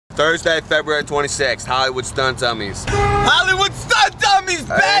Thursday, February 26th, Hollywood Stunt Dummies. Hollywood Stunt Dummies,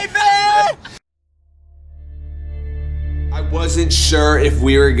 baby! I wasn't sure if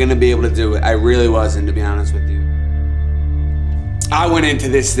we were gonna be able to do it. I really wasn't, to be honest with you. I went into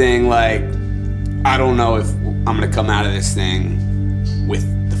this thing like, I don't know if I'm gonna come out of this thing with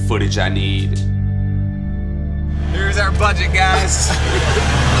the footage I need. Here's our budget, guys.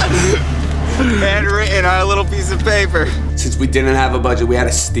 Handwritten on a little piece of paper. Since we didn't have a budget, we had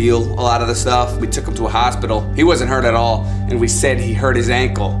to steal a lot of the stuff. We took him to a hospital. He wasn't hurt at all, and we said he hurt his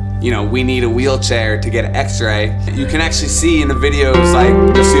ankle. You know, we need a wheelchair to get an x-ray. You can actually see in the videos, like,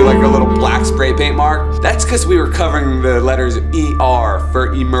 you'll see like a little black spray paint mark. That's because we were covering the letters ER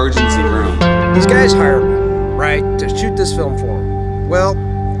for emergency room. These guys hired me, right, to shoot this film for them. Well,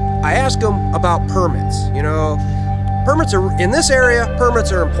 I asked them about permits. You know, permits are, in this area,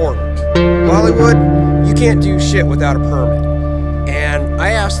 permits are important. Hollywood, you can't do shit without a permit. And I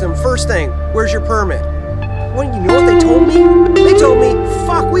asked them, first thing, where's your permit? Well, you know what they told me? They told me,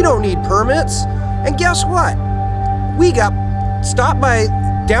 fuck, we don't need permits. And guess what? We got stopped by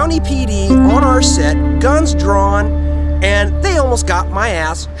Downey PD on our set, guns drawn, and they almost got my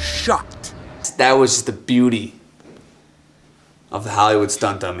ass shot. That was just the beauty of the Hollywood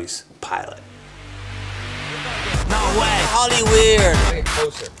Stunt Dummies pilot. No way, Hollywood! Get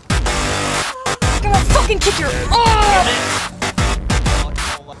closer. I'm gonna fucking kick your ass!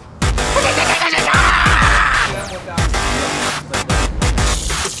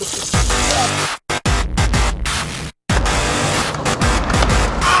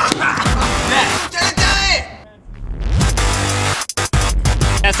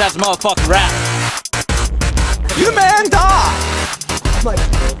 That's motherfucking rap. You man die!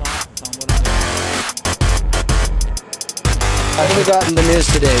 I only gotten the news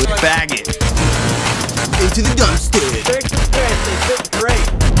today. Bag it. Into the dumpster. Take the chance, they fit great.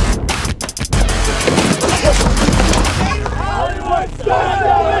 Hollywood Stunt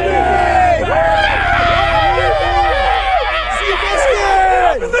Dummy!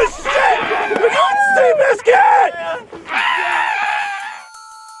 Seabiscuit! The shit! We're going Seabiscuit!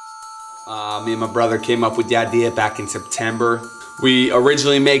 Me and my brother came up with the idea back in September. We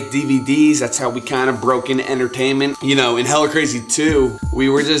originally make DVDs, that's how we kind of broke into entertainment. You know, in Hella Crazy 2, we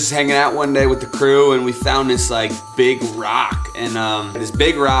were just hanging out one day with the crew and we found this like big rock. And this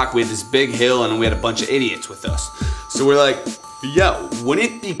big rock, we had this big hill and we had a bunch of idiots with us. So we're like, yo, wouldn't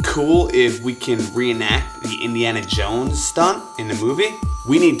it be cool if we can reenact the Indiana Jones stunt in the movie?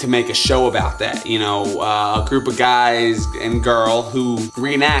 We need to make a show about that. You know, a group of guys and girl who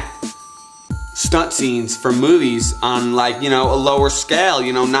reenact stunt scenes from movies on, like, you know, a lower scale,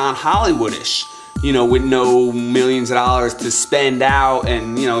 you know, non-Hollywoodish, you know, with no millions of dollars to spend out,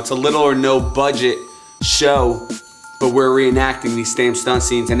 and, you know, it's a little or no budget show, but we're reenacting these same stunt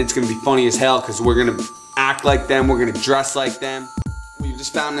scenes, and it's gonna be funny as hell because we're gonna act like them, we're gonna dress like them. We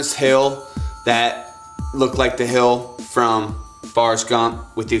just found this hill that looked like the hill from Forrest Gump,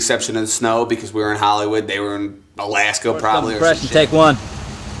 with the exception of the snow, because we were in Hollywood, they were in Alaska probably. Impression, take one.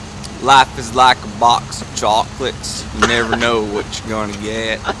 Life is like a box of chocolates. You never know what you're gonna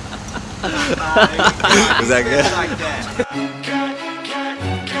get. Was that good? Like that.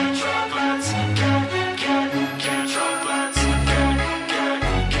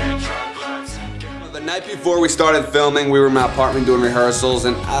 The night before we started filming, we were in my apartment doing rehearsals,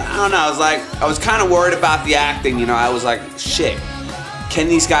 and I don't know, I was kind of worried about the acting, you know. I was like, shit, can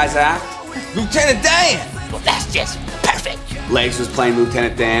these guys act? Lieutenant Dan! Well, that's just perfect. Legs was playing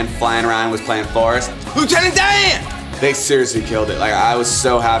Lieutenant Dan, Flying Ryan was playing Forrest. Lieutenant Dan! They seriously killed it. Like, I was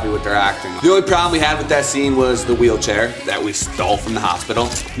so happy with their acting. The only problem we had with that scene was the wheelchair that we stole from the hospital.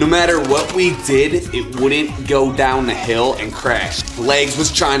 No matter what we did, it wouldn't go down the hill and crash. Legs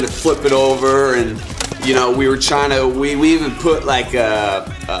was trying to flip it over, and you know, we were trying to, we even put like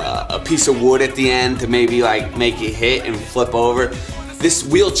a piece of wood at the end to maybe like make it hit and flip over. This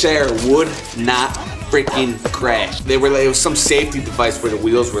wheelchair would not freaking crash. It was some safety device where the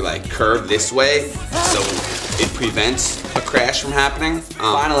wheels were like curved this way, so it prevents a crash from happening.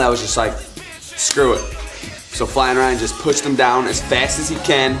 Finally, I was just like, screw it. So Flying Ryan just pushed him down as fast as he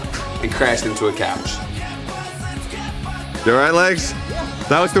can and crashed into a couch. You all right, Legs?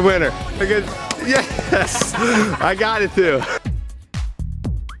 That was the winner. Yes, I got it too.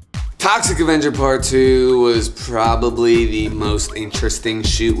 Toxic Avenger Part 2 was probably the most interesting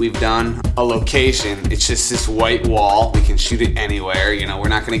shoot we've done. A location, it's just this white wall. We can shoot it anywhere, you know, we're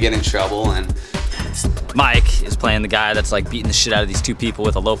not gonna get in trouble. And Mike is playing the guy that's like beating the shit out of these two people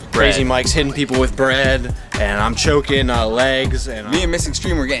with a loaf of bread. Crazy Mike's hitting people with bread, and I'm choking Legs. And me and Missing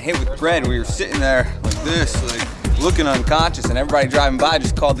Stream were getting hit with bread. We were sitting there like this, like looking unconscious, and everybody driving by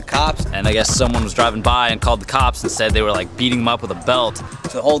just called the cops. And I guess someone was driving by and called the cops and said they were like beating him up with a belt.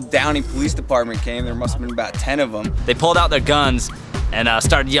 So the whole Downey Police Department came. There must have been about 10 of them. They pulled out their guns and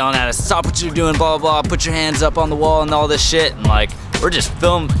started yelling at us, "Stop what you're doing, blah, blah, blah, put your hands up on the wall," and all this shit. And like, we're just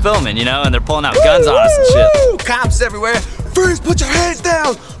filming, you know, and they're pulling out guns on us and shit. Cops everywhere. Freeze, put your hands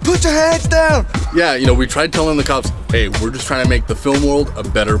down! Put your hands down! Yeah, you know, we tried telling the cops, hey, we're just trying to make the film world a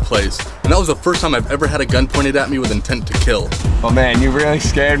better place. And that was the first time I've ever had a gun pointed at me with intent to kill. Oh man, you really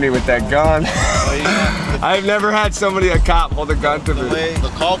scared me with that gun. I've never had a cop hold a gun to me. The way the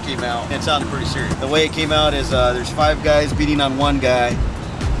call came out, it sounded pretty serious. The way it came out is there's 5 guys beating on one guy,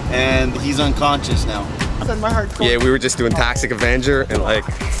 and he's unconscious now. Yeah, we were just doing Toxic Avenger, and like,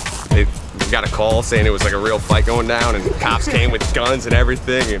 they got a call saying it was like a real fight going down, and cops came with guns and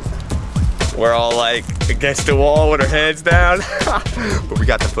everything, and we're all like against the wall with our heads down. But we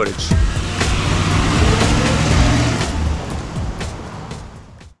got the footage.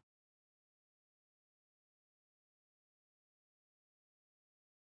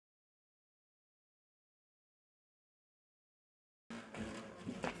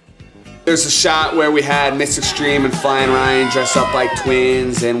 There's a shot where we had Miss Extreme and Flying Ryan dress up like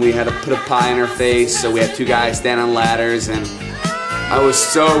twins, and we had to put a pie in her face, so we had 2 guys stand on ladders, and I was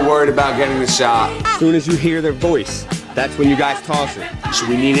so worried about getting the shot. As soon as you hear their voice, that's when you guys toss it. So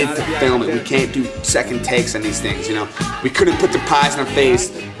we needed to film it. We can't do second takes on these things, you know? We couldn't put the pies in our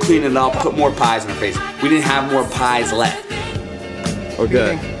face, clean it up, put more pies in our face. We didn't have more pies left.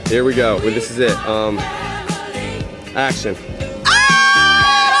 Okay, here we go. Well, this is it. Action.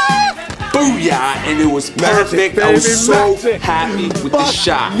 Booyah! And it was perfect. Magic, I was so magic. happy with the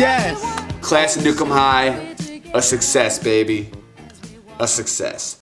shot. Yes! Class of Newcomb High, a success, baby. A success.